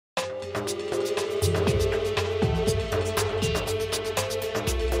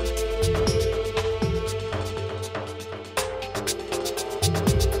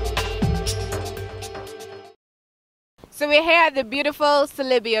So we're here at the beautiful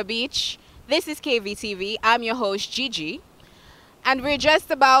Salybia Beach. This is KVTV. I'm your host Gigi, and we're just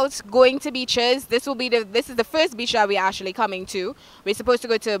about going to beaches. This is the first beach that we're actually coming to. We're supposed to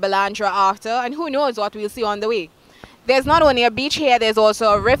go to Balandra after, and who knows what we'll see on the way. There's not only a beach here, there's also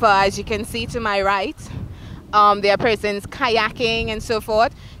a river, as you can see to my right. There are persons kayaking and so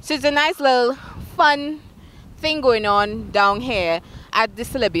forth. So it's a nice little fun thing going on down here at the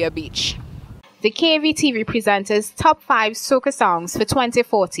Salybia Beach. The KVTV presenters top 5 soca songs for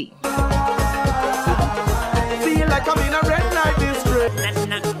 2040. Feel like I'm in a red light district.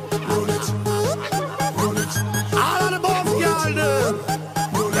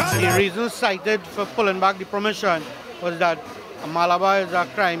 The reason cited for pulling back the permission was that Malabar is a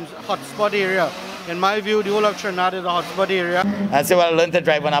crime hotspot area. In my view, the whole of Trinidad is a hotspot area. And so I learned to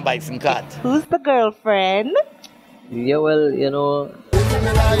drive on a bison cart. Who's the girlfriend? Yeah, well, you know.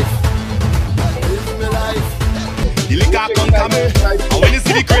 The liquor come and when you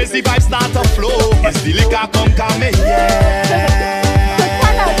see the crazy vibes start to flow, it's the liquor come yeah.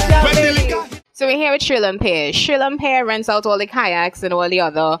 When the liquor... So we're here with Shrilan Pair. Shrilan Pair rents out all the kayaks and all the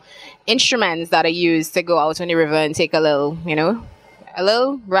other instruments that are used to go out on the river and take a little, a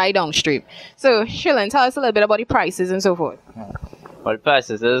little ride downstream. So Shrilan, tell us a little bit about the prices and so forth. Well,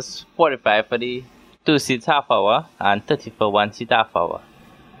 prices is 45 for the 2 seats half hour and 30 for 1 seat half hour.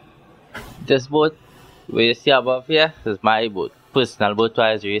 This boat where you see above here is my boat, personal boat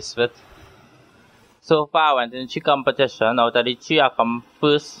I race with. So far I went in 3 competition. Out of the 3 I come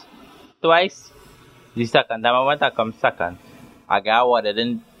first twice. The second time I went I come second. I got awarded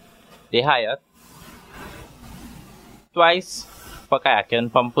in the Hyatt twice for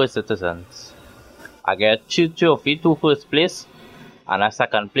kayaking from first citizens. I get 2 trophies, 2 first place and a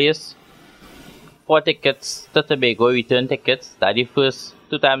second place. 4 tickets to Tobago, return tickets. That the first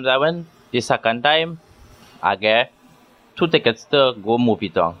 2 times I went. The second time I get 2 tickets to go movie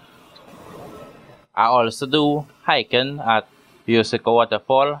town. I also do hiking at Yosiko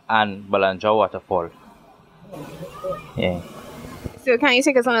Waterfall and Balandra Waterfall. Yeah. So can you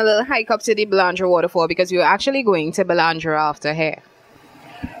take us on a little hike up to the Balandra Waterfall, because you're actually going to Balandra after here?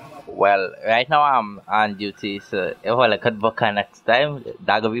 Well, right now I'm on duty, so if I could book next time,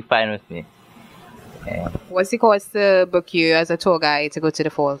 that will be fine with me. Yeah. What's the cost to book you as a tour guide to go to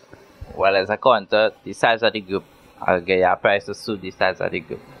the fall? Well, as a counter, the size of the group, I'll get your price to suit the size of the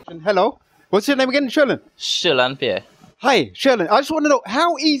group. Hello, what's your name again, Shrilan? Shrilan Pierre. Hi, Shrilan. I just want to know,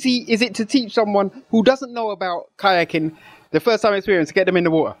 how easy is it to teach someone who doesn't know about kayaking the first time experience to get them in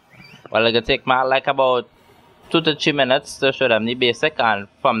the water? Well, it could take me like about 2 to 3 minutes to show them the basic, and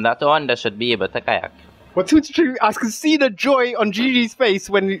from that on, they should be able to kayak. Well, 2 to 3, I could see the joy on Gigi's face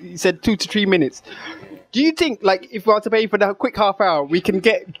when he said 2 to 3 minutes. Do you think, like, if we were to pay for the quick half hour, we can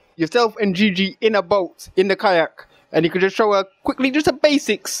get yourself and Gigi in a boat, in the kayak, and you could just show her quickly just the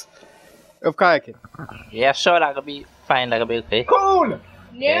basics of kayaking? Yeah, sure, that could be fine, that could be okay. Cool!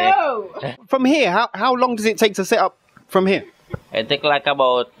 No! From here, how long does it take to set up from here? It take like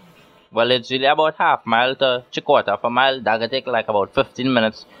about, well, it's really about half mile to 3/4 of a mile. That could take like about 15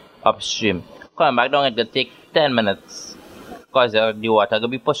 minutes upstream. Coming back down, it could take 10 minutes. Because the water could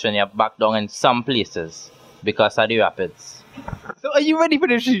be pushing you back down in some places because of the rapids. So are you ready for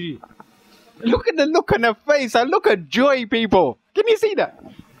this, Gigi? Look at the look on her face. I look at joy, people. Can you see that?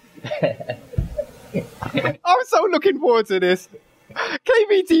 I'm so looking forward to this.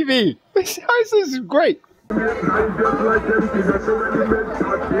 KVTV. This is great. Well,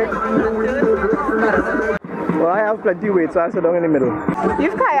 I have plenty of weight, so I sit down in the middle.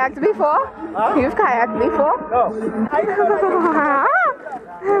 You've kayaked before? Huh? You've kayaked before? No.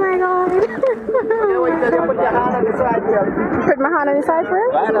 Oh my god. Put your hand on the side here. Put my hand on the side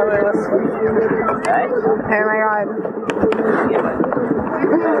first? Right over here. Right? Oh my god.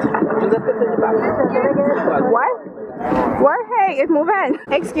 What? What? Hey, it's moving.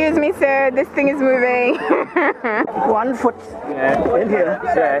 Excuse me, sir. This thing is moving. 1 foot in here.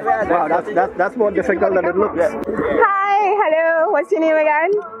 Wow, that's more difficult than it looks. Hi, hello. What's your name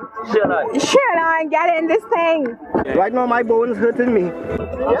again? Shrilan. Shrilan, get in this thing. Right now, my bone's hurting me.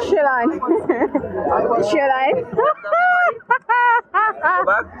 Shrilan. Shrilan.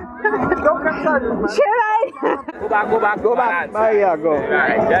 Go back. Shrilan. Go back. There you go.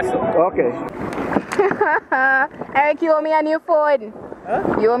 Alright, that's all. Okay. Eric, you owe me a new phone.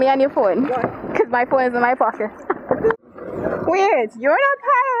 Huh? You owe me a new phone. Because my phone is in my pocket. Weird. You're not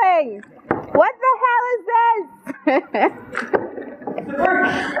paddling. What the hell is this?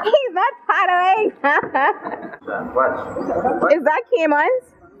 He's not paddling. Is that Caymans?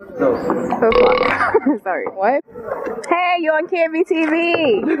 No. Oh, fuck. Sorry, what? Hey, you're on KVTV.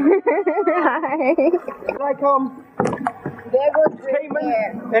 Hi. Like There goes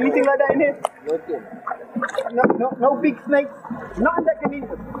Cayman, anything like that in here? No big snakes. Nothing that can eat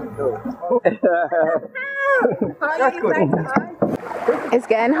them. That's good. It's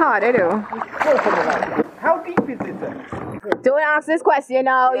getting harder though. How deep is it then? Don't ask this question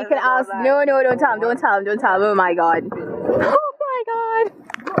now. You can ask. No, don't tell him. Don't tell him. Oh my god. Oh my god.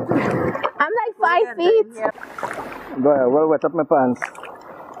 I'm like 5 feet. Go ahead, well wet up my pants.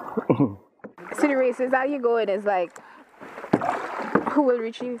 So the races that you go in is like, who will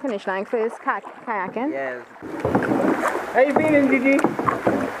reach the finish line first? Kayaking? Yes. How you feeling, Gigi?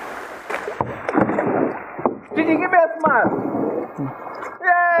 Gigi, give me a smile.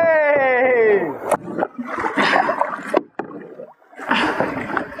 Yay!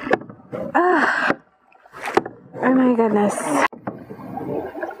 Oh my goodness.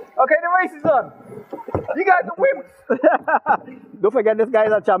 Okay, the race is on. You guys are wimps. Don't forget this guy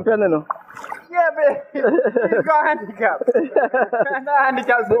is a champion, you know. Yeah, but he's got handicap. That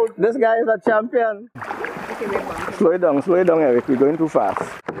handicap's good. This guy is a champion. Slow it down, Eric. We're going too fast.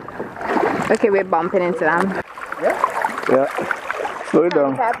 Okay, we're bumping into them. Yeah. Slow it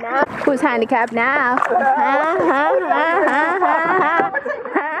down. Who's handicapped now?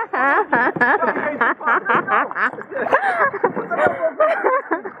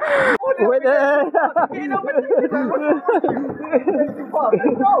 Wait there.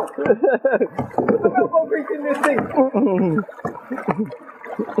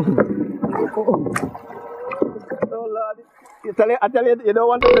 Oh Lord. I tell you, you don't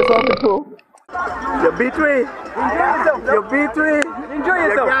want to miss off the crew. You beat me. You beat me. Enjoy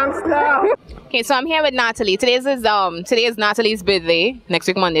yourself. Gangster. Okay, so I'm here with Natalie. Today is Natalie's birthday. Next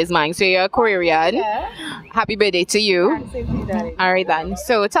week Monday is mine. So you're a Korean. Yeah. Happy birthday to you. All right then.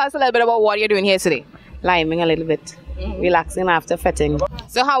 So tell us a little bit about what you're doing here today. Liming a little bit. Relaxing after fetting.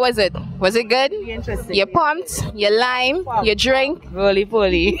 So how was it? Was it good? Interesting. You pumped? You lime? You drink? Roly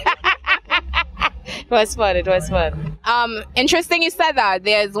poly. It was fun. Interesting you said that.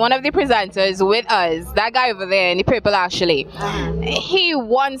 There's one of the presenters with us, that guy over there in the purple actually. He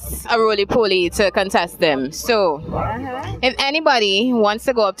wants a roly-poly to contest them. So, if anybody wants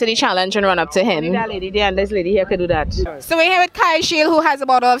to go up to the challenge and run up to him. That lady there and this lady here could do that. So we're here with Kai Shield, who has a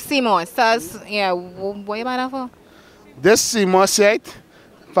bottle of Seymour. So, yeah, what you buy that for? This Seymour said,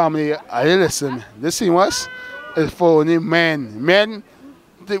 family, I listen. This Seymour is for only men. Men,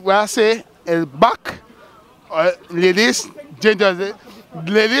 what I say, is back. Ladies, genders,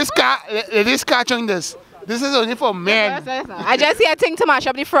 ladies catching this. This is only for men. I just see a thing to mash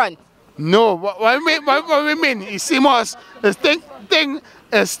up the front. No, what we mean is Seymour. The thing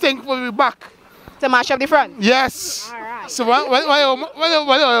is thing for the back. To mash up the front? Yes. Alright. So what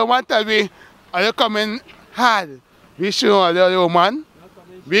you want to tell me? Are you coming hard? We show the woman.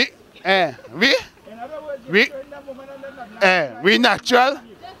 We natural.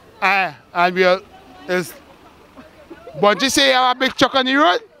 And we are is. But you say you have a big truck on the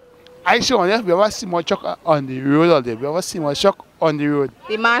road? I show you, we have a Seymour truck on the road all day. We have a Seymour truck on the road.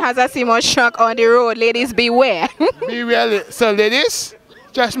 The man has a Seymour truck on the road. Ladies, beware. Beware. So ladies,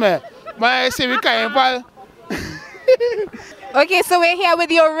 trust me. When I say we Carnival. Okay, so we're here with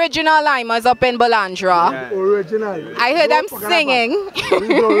the original limers up in Balandra. Yeah. Original. I heard them singing.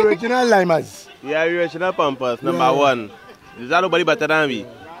 The original limers. Yeah, we original pumpers, number one. There's nobody better than we.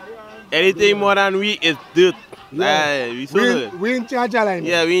 Anything more than we is dirt. Yeah. We in charge of liming.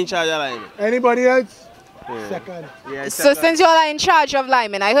 Yeah, we in charge of liming. Anybody else? Second. Yeah, So since you all are in charge of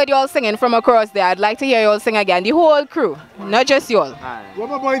liming, I heard you all singing from across there. I'd like to hear you all sing again. The whole crew, not just you all. What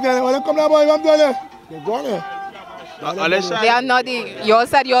my boy there? Well, come now, boy. I'm doing it. You're going there. They are not the. You all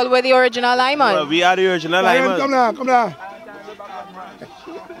said you all were the original limers. Well, we are the original limers. Come now, come now.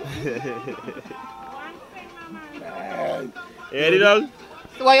 Hear it all?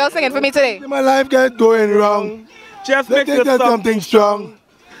 So what you all singing for me today? My life get going wrong. Just Let's make take something strong.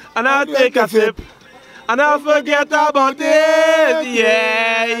 And I'll take a sip. And I'll forget about it.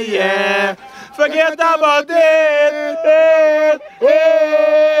 Yeah. Forget about it.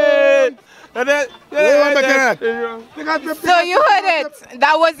 So you heard it.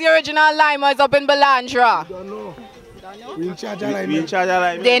 That was the original limers up in Balandra. We in charge of We in charge of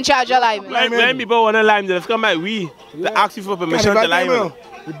liming. They in charge of liming. When people want to lime, they just come like we. They ask you for permission to lime.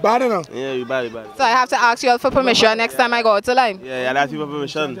 We bad enough. Yeah, we bad. So I have to ask you all for permission next time I go out to lime. Yeah, that's you for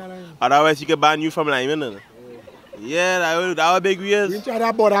permission. Otherwise, you can ban you from liming. Yeah, that will big we We is. in charge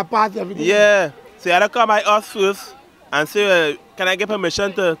of border pass everything. Yeah. So you have to come by us first. and say, can I get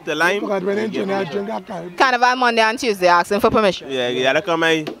permission to lime? Carnival Monday and Tuesday asking for permission. Yeah, you gotta come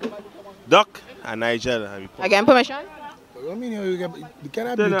my Doc and Nigel. Again, permission? I mean, you get the kind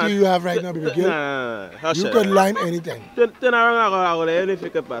of beauty you have right now, baby girl. You could lime anything. No.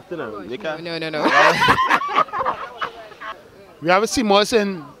 We have CMOS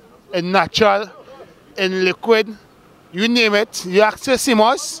in natural, in liquid, you name it. You access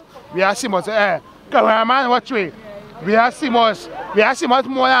CMOS, we have CMOS. Cameraman, watch me. We have CMOS. We have CMOS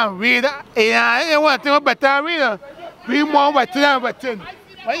more than weed. I want to better weed. We more better than better.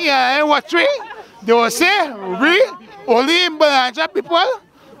 But yeah, watch me. They will say, we only in Balandra people,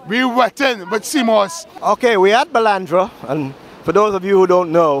 we wetting with CMOS. Okay, we're at Balandra, and for those of you who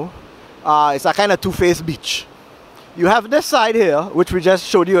don't know, it's a kind of two-faced beach. You have this side here, which we just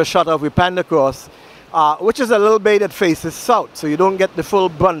showed you a shot of, we panned across, which is a little bay that faces south, so you don't get the full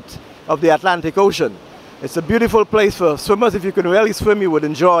brunt of the Atlantic Ocean. It's a beautiful place for swimmers. If you can really swim, you would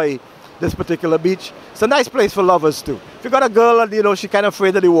enjoy this particular beach. It's a nice place for lovers too. If you got a girl and you know she's kind of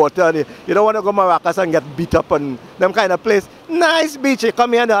afraid of the water, and you don't want to go Maracas and get beat up on them kind of place. Nice beach. You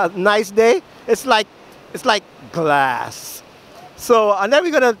come here on a nice day. It's like glass. So, and then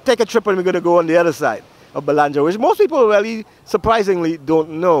we're gonna take a trip and we're gonna go on the other side of Balandra, which most people really surprisingly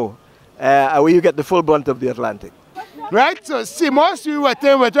don't know, where you get the full brunt of the Atlantic. Right? So CMOS we were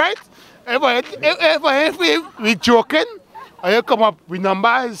there with, right? If we joking, and you come up with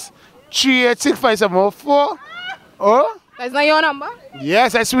numbers 3865704. Oh? That's not your number?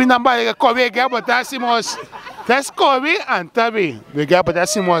 Yes, that's my number. You can call me again, but that's CMOS. That's call me and tell me. We get, but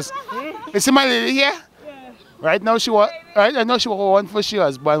that's CMOS. You see my lady here? Yeah. Right now she was, right? I know she was one for she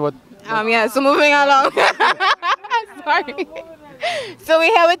husband, but. Yeah, so moving along. Sorry. So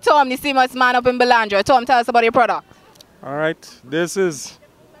we're here with Tom, the CMOS man up in Balandra. Tom, tell us about your product. All right, this is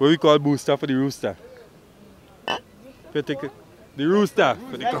what we call booster for the rooster. The rooster.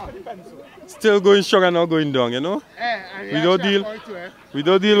 Still going strong and not going down, you know? We don't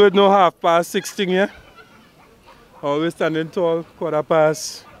deal with no 16:30 here. Always standing tall,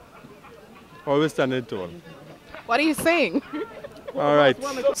 15:15. Always standing tall. What are you saying? All right.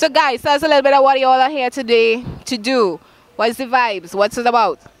 So guys, tell us a little bit of what you all are here today to do. What's the vibes? What's it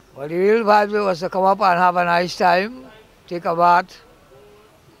about? Well, the real vibe was to come up and have a nice time, take a bath,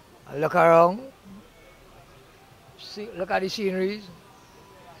 look around, look at the sceneries.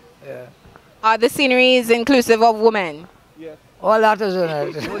 Yeah. Are the sceneries inclusive of women? Yes. All that is in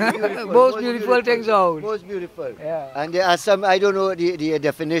it. Most beautiful things out. Most beautiful. Yeah. And there are some, I don't know the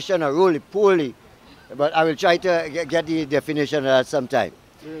definition of roly-poly, but I will try to get the definition of that sometime.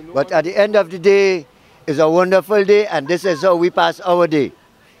 But at the end of the day, it's a wonderful day, and this is how we pass our day.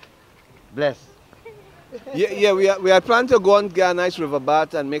 Bless. Yeah, we are planning to go and get a nice river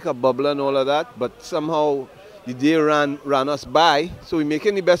bath and make a bubble and all of that, but somehow the day ran us by, so we're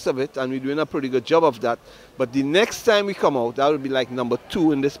making the best of it, and we're doing a pretty good job of that. But the next time we come out, that will be like number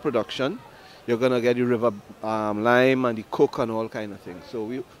 2 in this production. You're going to get the river lime and the coke and all kind of things. So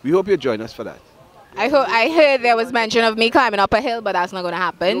we hope you join us for that. I heard there was mention of me climbing up a hill, but that's not going to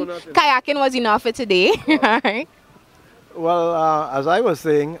happen. No, kayaking was enough for today. Right. Well, as I was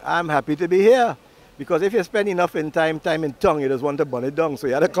saying, I'm happy to be here. Because if you spend enough time in tongue, you just want to burn it down, so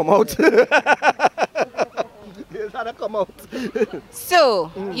you had to come out. So,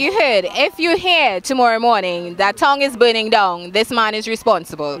 you heard, if you hear tomorrow morning that tongue is burning down, this man is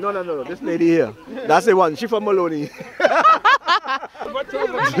responsible. No, this lady here. That's the one, she from Maloney.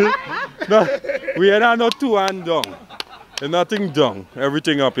 No, we are not two and down. There's nothing down,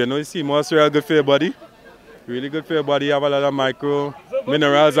 everything up, you know. You see, most real good for your body. Really good for your body, you have a lot of micro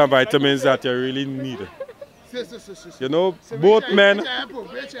minerals and vitamins that you really need. You know, both men.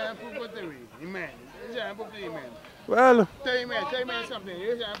 Well,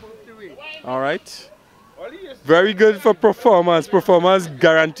 all right. Very good for performance. Performance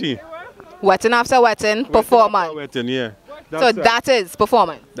guarantee. Wetting after wetting, performance. Wetting, yeah. So that is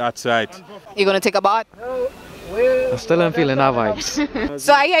performance. That's right. You gonna take a bath? I still am feeling our vibes.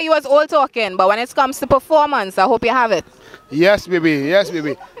 So I hear you was all talking, but when it comes to performance, I hope you have it. Yes, baby. Yes,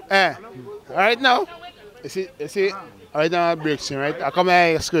 baby. Right now, you see, right now I'm breaking, right? I come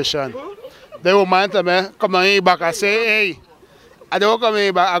here excursion. The woman tell me, come on back. I say, hey, I don't come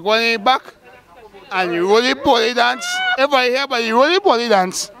here back. I go in back, and you roly poly dance. If I hear about you roly poly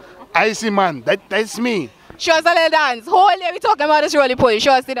dance, I see man. That's me. Show us a little dance. Whole day we talking about this roly poly.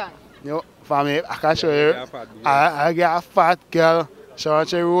 Show us the dance. You for me, I can show you. I get a fat girl. Show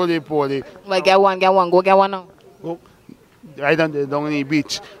her roly poly. Well, get one. Go get one now. Go. Right down the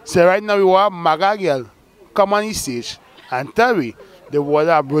beach. So right now we want Maga girl come on the stage and tell me the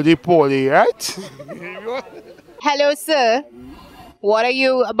water roly poly, right? Hello, sir. What are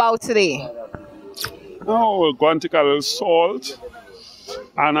you about today? Oh, we're going to take a little salt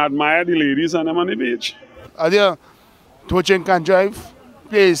and admire the ladies and them on the beach. Are there to drink and drive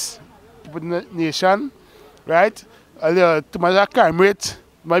place in the nation, right? Are there too much crime rate,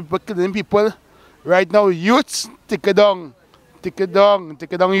 my killing people. Right now, youths, take it down,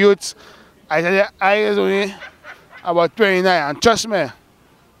 youths. I is only about 29, and trust me,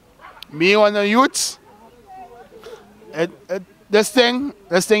 one of the youths, this thing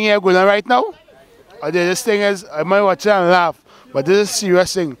here going on right now, this thing is, I might watch it and laugh, but this is a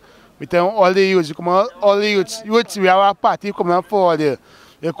serious thing. We tell all the youths, all the youths, we have a party coming up for all day.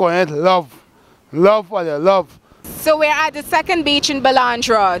 They call it love. Love for the love. So we're at the second beach in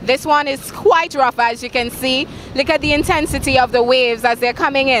Balandra. This one is quite rough, as you can see. Look at the intensity of the waves as they're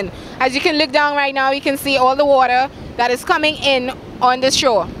coming in. As you can look down right now, you can see all the water that is coming in on the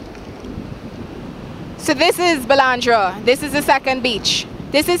shore. So this is Balandra. This is the second beach.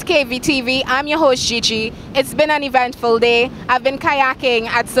 This is KVTV. I'm your host, Gigi. It's been an eventful day. I've been kayaking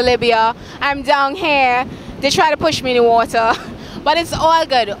at Salybia. I'm down here. They try to push me in the water. But it's all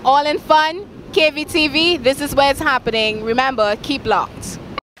good. All in fun. KVTV, this is where it's happening. Remember, keep locked.